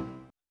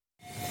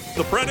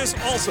the Prentice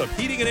Alsop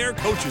Heating and Air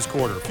Coaches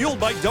Corner, fueled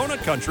by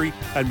Donut Country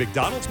and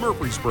McDonald's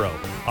Murfreesboro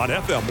on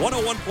FM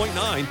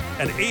 101.9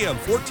 and AM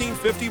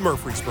 1450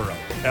 Murfreesboro,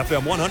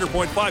 FM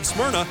 100.5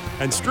 Smyrna,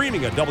 and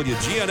streaming at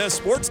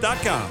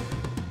WGNSSports.com.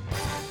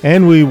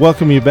 And we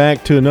welcome you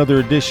back to another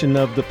edition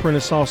of the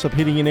Prentice Alsop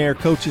Heating and Air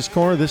Coaches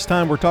Corner. This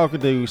time we're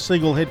talking to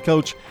Siegel head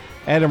coach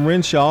Adam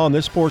Renshaw, and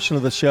this portion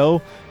of the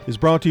show is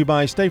brought to you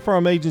by State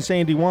Farm agents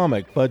Andy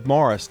Womack, Bud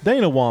Morris,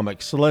 Dana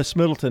Womack, Celeste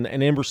Middleton,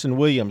 and Emerson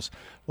Williams.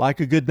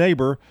 Like a good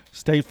neighbor,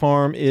 State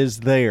Farm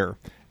is there.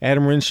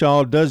 Adam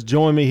Renshaw does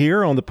join me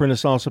here on the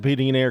Prentice Alsop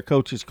Heating and Air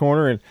Coaches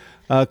Corner.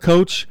 And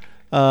Coach,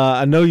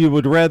 I know you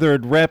would rather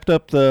have wrapped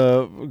up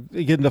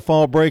getting the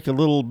fall break a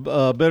little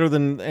better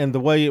than and the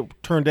way it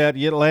turned out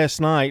yet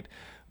last night,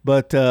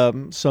 but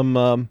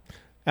some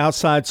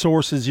outside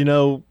sources,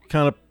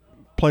 kind of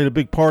played a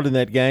big part in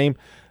that game.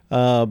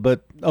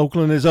 But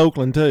Oakland is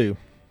Oakland too.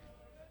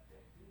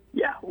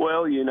 Yeah,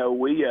 well,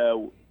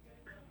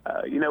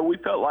 we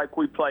felt like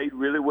we played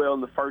really well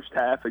in the first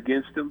half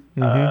against them.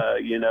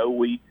 Mm-hmm.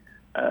 We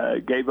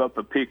gave up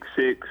a pick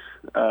six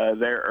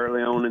there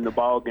early on in the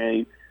ball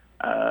game.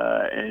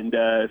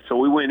 So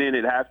we went in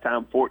at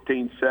halftime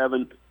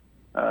 14-7,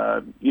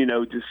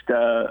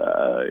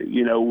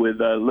 with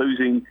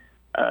losing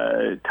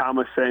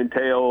Thomas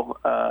Santel,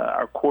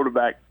 our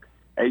quarterback.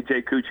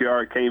 A.J.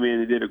 Kuchiyara came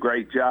in and did a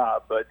great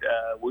job, but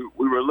we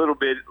were a little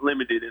bit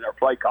limited in our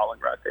play calling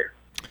right there.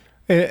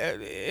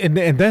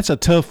 And that's a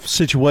tough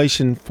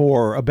situation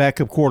for a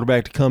backup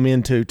quarterback to come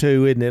into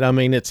too, isn't it? I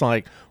mean, it's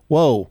like,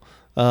 whoa,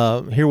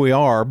 here we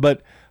are.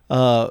 But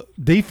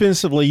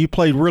defensively, you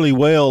played really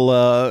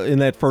well in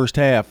that first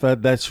half.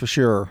 That's for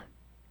sure.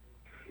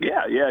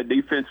 Yeah.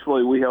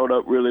 Defensively, we held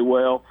up really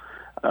well.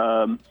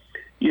 And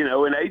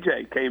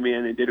A.J. came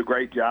in and did a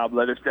great job,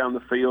 led us down the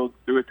field,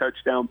 threw a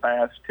touchdown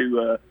pass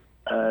to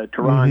Ron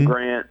mm-hmm.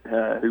 Grant,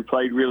 who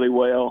played really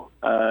well.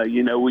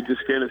 We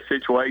just in a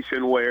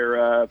situation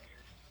where,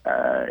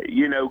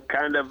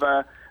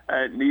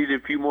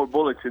 needed a few more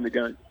bullets in the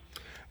gun.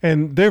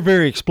 And they're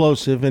very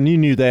explosive, and you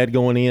knew that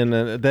going in.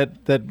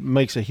 That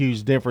makes a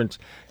huge difference.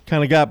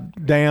 Kind of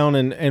got down,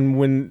 and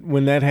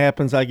when that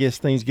happens, I guess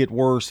things get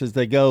worse as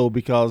they go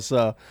because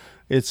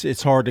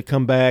it's hard to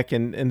come back,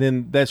 and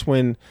then that's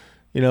when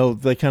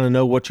they kind of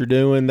know what you're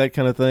doing, that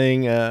kind of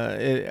thing.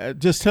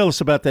 Just tell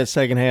us about that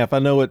second half. I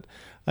know it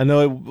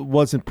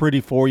wasn't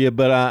pretty for you,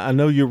 but I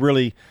know you're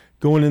really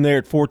going in there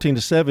at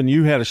 14-7.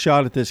 You had a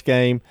shot at this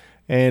game,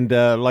 and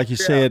like you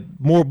said,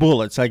 more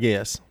bullets, I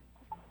guess.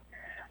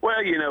 Well,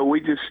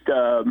 we just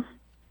as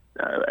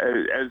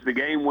the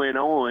game went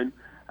on,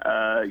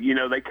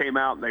 they came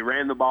out and they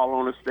ran the ball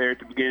on us there at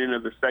the beginning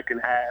of the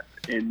second half,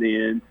 and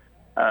then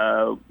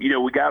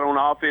we got on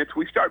offense.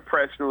 We started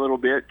pressing a little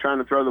bit, trying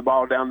to throw the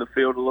ball down the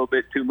field a little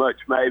bit too much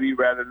maybe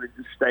rather than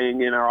just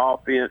staying in our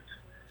offense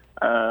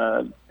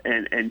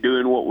and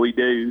doing what we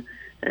do.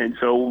 And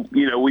so,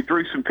 we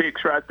threw some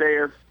picks right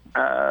there.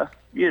 That's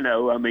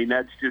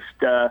just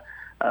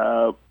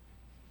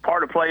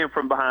part of playing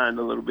from behind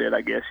a little bit,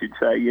 I guess you'd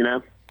say,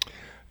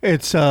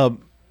 It's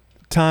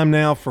time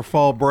now for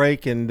fall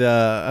break, and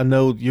I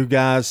know you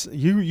guys,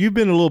 you've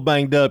been a little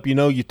banged up.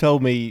 You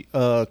told me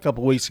a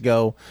couple weeks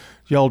ago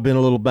y'all had been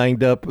a little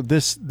banged up.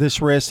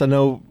 This rest, I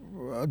know,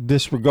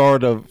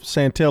 disregard of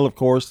Santel, of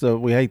course,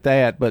 we hate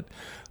that, but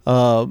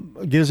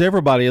gives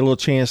everybody a little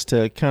chance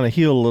to kind of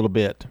heal a little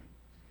bit.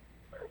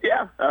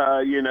 Yeah,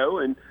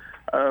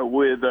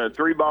 with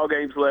 3 ball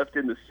games left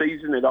in the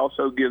season, it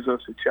also gives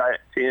us a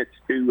chance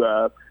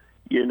to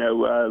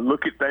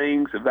look at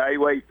things,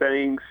 evaluate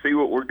things, see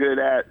what we're good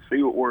at,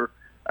 see what we're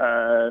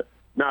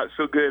not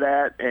so good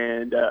at,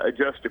 and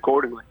adjust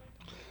accordingly.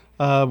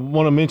 I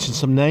want to mention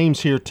some names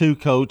here too,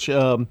 Coach.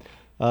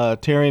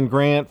 Terrian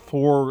Grant,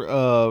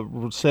 4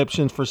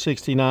 receptions for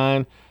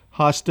 69.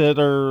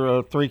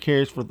 Hostetler,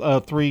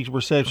 3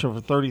 receptions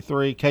for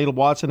 33. Caleb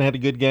Watson had a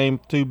good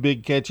game, 2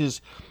 big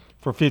catches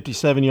for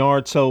 57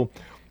 yards. So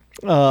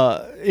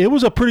it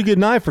was a pretty good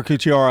night for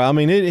Kuchiyara. I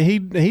mean, he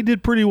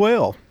did pretty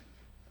well.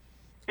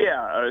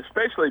 Yeah,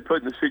 especially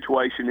put in the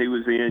situation he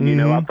was in.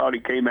 Mm-hmm. I thought he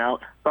came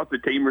out, thought the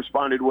team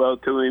responded well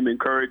to him,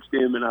 encouraged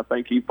him, and I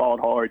think he fought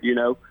hard,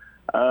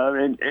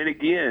 And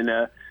again,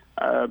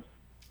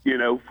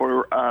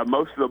 for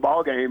most of the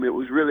ball game, it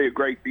was really a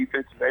great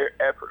defensive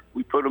effort.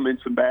 We put them in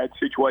some bad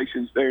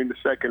situations there in the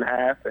second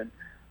half, and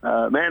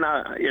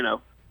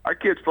our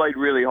kids played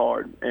really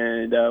hard,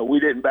 and we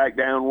didn't back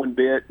down one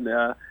bit. And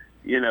I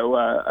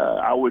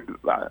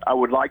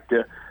would like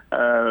to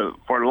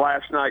for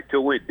last night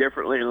to went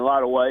differently in a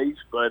lot of ways,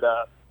 but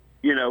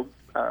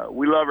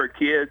we love our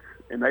kids,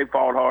 and they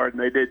fought hard,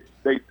 and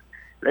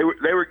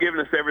they were giving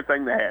us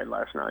everything they had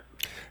last night.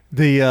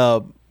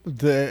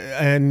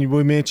 And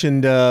we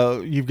mentioned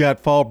you've got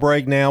fall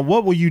break now.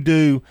 What will you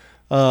do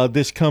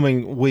this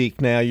coming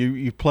week? Now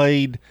you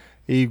played.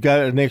 You've got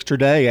an extra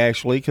day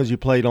actually because you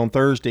played on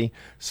Thursday.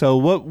 So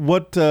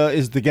what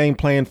is the game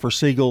plan for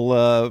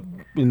Siegel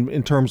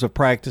in terms of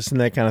practice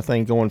and that kind of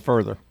thing going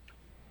further?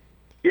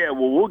 Yeah,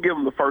 well, we'll give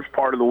them the first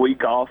part of the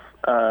week off.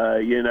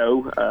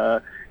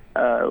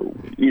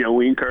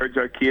 we encourage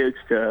our kids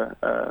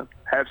to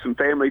have some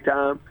family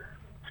time,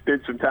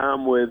 spend some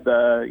time with,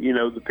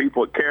 the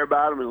people that care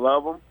about them and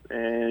love them,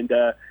 and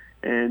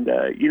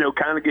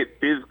kind of get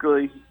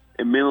physically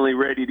and mentally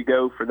ready to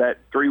go for that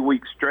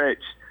 3-week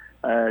stretch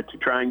to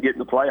try and get in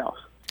the playoffs.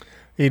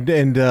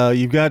 And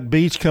you've got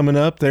Beach coming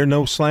up. They're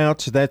no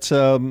slouch. That's,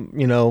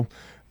 nobody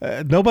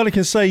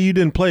can say you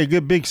didn't play a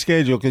good big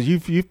schedule because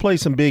you've played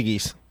some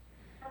biggies.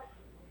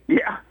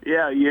 Yeah,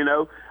 and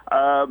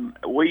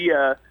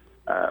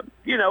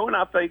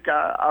I think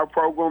our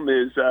program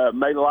has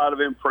made a lot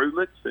of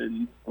improvements,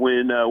 and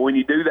when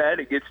you do that,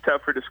 it gets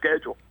tougher to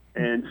schedule.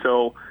 And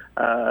so,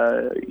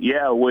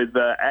 with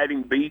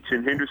adding Beach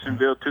and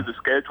Hendersonville to the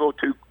schedule,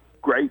 two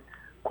great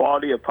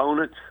quality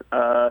opponents,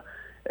 those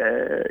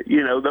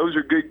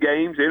are good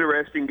games,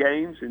 interesting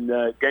games, and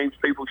games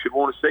people should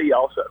want to see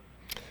also.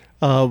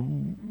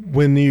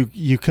 When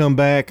you come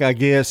back, I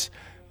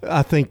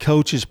think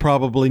coaches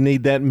probably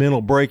need that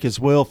mental break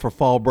as well for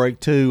fall break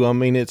too. I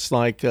mean, it's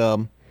like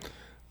you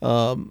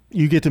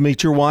get to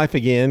meet your wife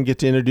again, get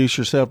to introduce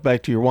yourself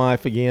back to your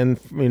wife again,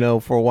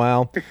 for a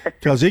while,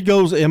 because it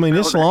goes. I mean,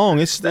 it's long.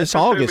 It's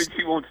August.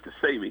 She wants to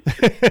see me.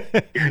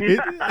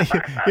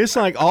 It's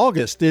like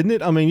August, isn't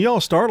it? I mean,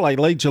 y'all start like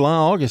late July,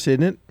 August,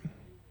 isn't it?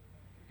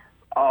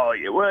 Oh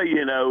yeah. Well,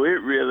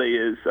 it really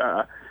is.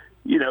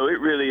 It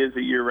really is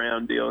a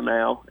year-round deal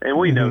now, and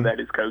we know that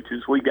as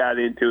coaches. We got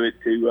into it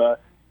to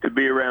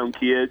be around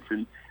kids,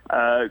 and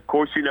of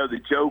course,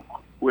 the joke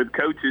with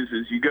coaches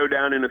is you go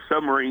down in a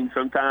submarine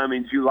sometime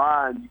in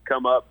July and you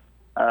come up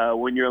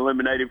when you're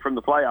eliminated from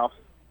the playoffs.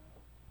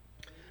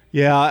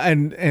 Yeah,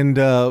 and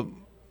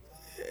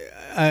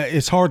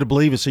it's hard to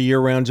believe it's a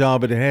year-round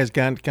job, but it has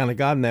kind of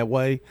gotten that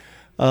way.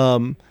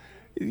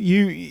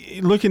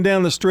 You looking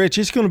down the stretch,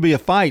 it's going to be a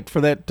fight for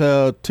that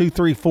 2,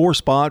 3, 4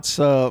 spots.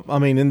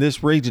 In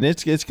this region,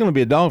 it's going to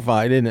be a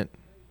dogfight, isn't it?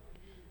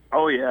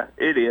 Oh yeah,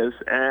 it is,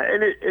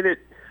 and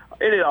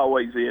it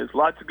always is.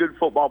 Lots of good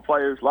football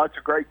players, lots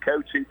of great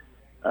coaching.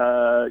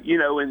 The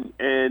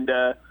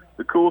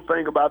cool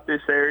thing about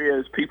this area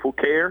is people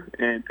care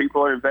and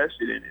people are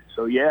invested in it.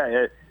 So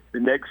the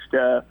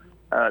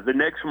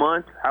next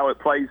month, how it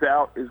plays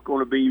out is going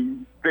to be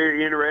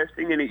very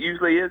interesting, and it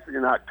usually is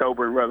in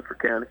October in Rutherford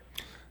County.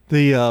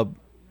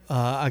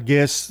 I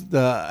guess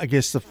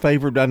the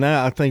favorite right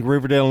now, I think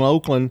Riverdale and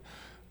Oakland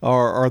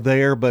are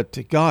there, but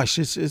gosh,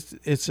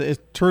 it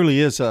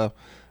truly is a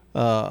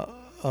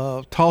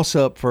toss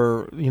up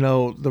for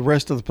the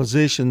rest of the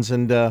positions,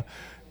 and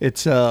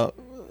it's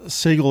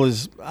Siegel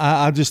is.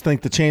 I just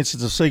think the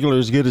chances of Siegel are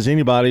as good as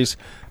anybody's.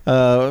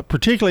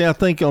 Particularly, I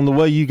think on the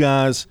way you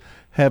guys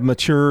have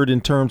matured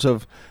in terms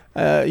of,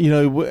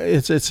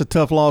 it's a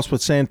tough loss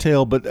with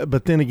Santel,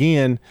 but then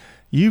again,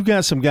 you've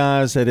got some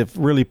guys that have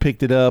really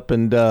picked it up,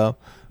 and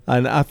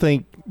I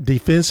think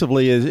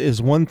defensively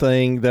is one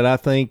thing that I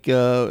think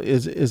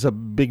is a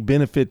big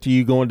benefit to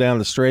you going down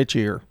the stretch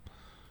here.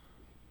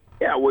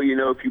 Yeah, well,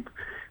 if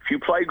you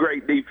play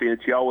great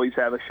defense, you always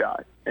have a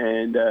shot,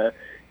 and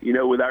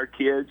with our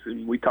kids,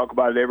 and we talk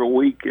about it every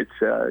week. It's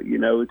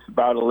it's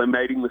about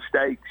eliminating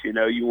mistakes.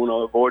 You want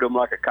to avoid them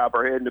like a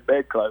copperhead in the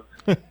bedclothes,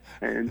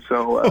 and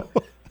so.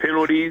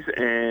 Penalties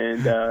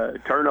and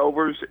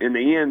turnovers, in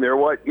the end, they're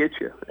what get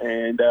you.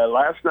 And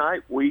last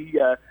night we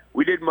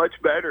did much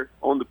better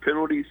on the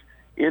penalties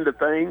end of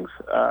things.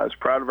 I was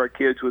proud of our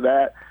kids with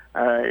that.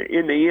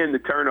 In the end, the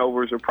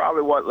turnovers are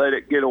probably what let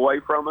it get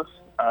away from us.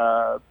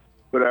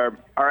 But our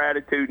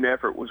attitude and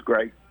effort was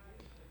great.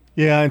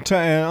 Yeah, and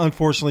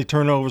unfortunately,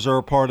 turnovers are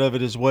a part of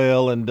it as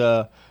well. And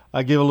I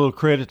give a little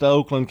credit to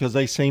Oakland because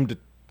they seem to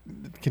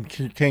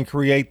can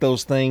create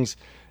those things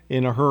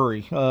in a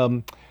hurry.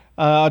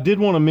 I did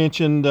want to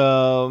mention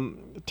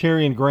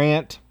Terry and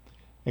Grant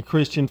and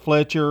Christian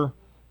Fletcher,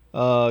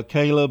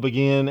 Caleb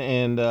again,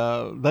 and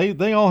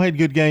they all had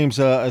good games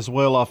as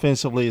well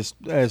offensively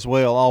as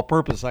well,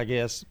 all-purpose, I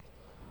guess.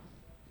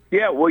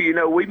 Yeah, well,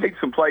 we made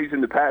some plays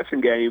in the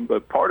passing game,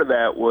 but part of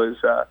that was,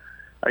 our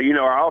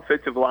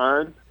offensive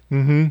line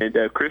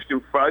and Christian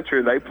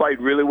Fletcher, they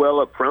played really well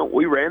up front.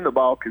 We ran the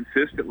ball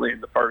consistently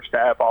in the first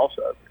half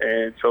also,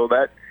 and so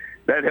that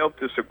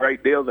helped us a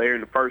great deal there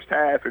in the first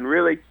half, and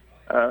really –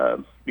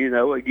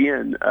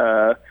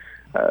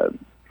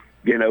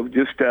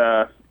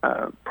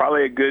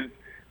 probably a good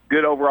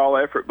overall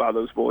effort by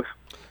those boys.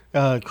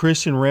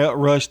 Christian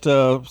rushed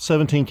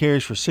 17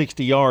 carries for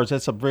 60 yards.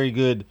 That's a very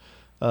good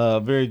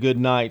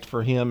night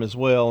for him as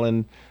well.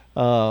 And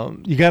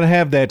you got to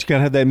have that. You got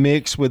to have that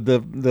mix with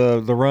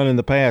the run and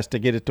the pass to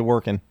get it to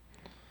working.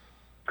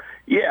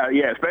 Yeah,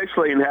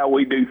 especially in how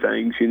we do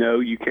things.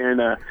 You can,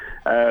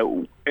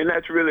 and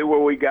that's really where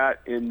we got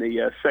in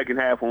the second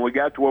half when we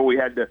got to where we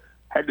had to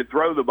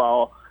throw the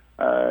ball.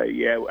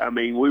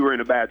 We were in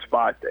a bad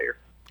spot there.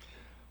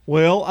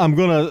 Well, I'm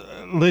going to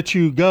let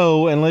you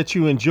go and let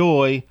you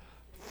enjoy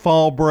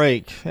fall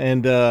break.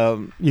 And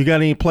you got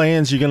any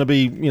plans? You're going to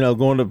be,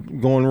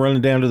 going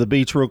running down to the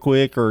beach real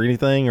quick or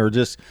anything, or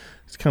just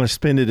kind of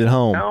spend it at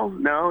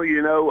home?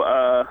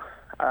 No.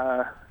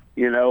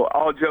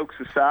 all jokes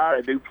aside,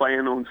 I do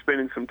plan on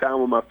spending some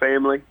time with my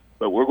family,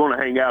 but we're going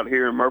to hang out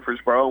here in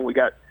Murfreesboro, and we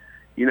got,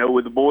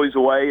 with the boys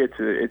away, it's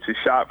a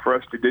shot for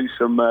us to do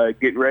some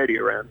getting ready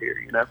around here,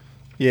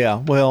 Yeah,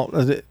 well,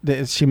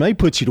 she may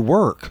put you to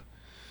work.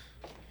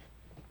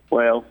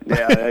 Well,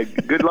 yeah,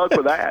 good luck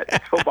with that.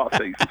 It's football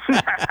season.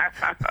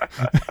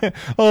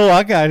 Oh,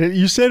 I got it.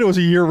 You said it was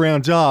a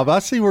year-round job. I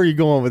see where you're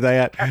going with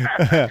that.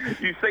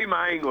 You see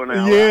my angle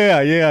now. Yeah,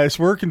 right? Yeah, it's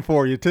working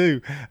for you,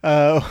 too.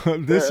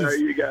 There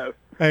you go.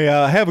 Hey,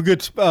 have a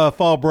good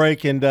fall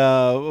break, and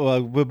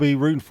we'll be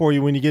rooting for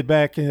you when you get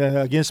back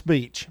against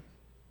Beach.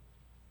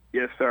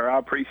 Yes, sir. I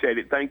appreciate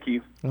it. Thank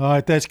you. All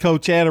right, that's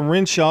Coach Adam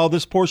Renshaw.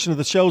 This portion of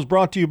the show is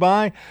brought to you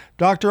by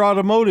Dr.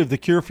 Automotive, the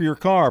cure for your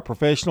car,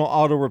 professional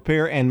auto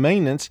repair and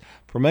maintenance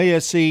from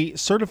ASC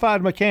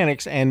certified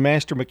mechanics and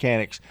master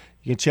mechanics.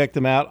 You can check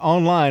them out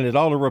online at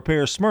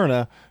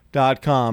autorepairsmyrna.com.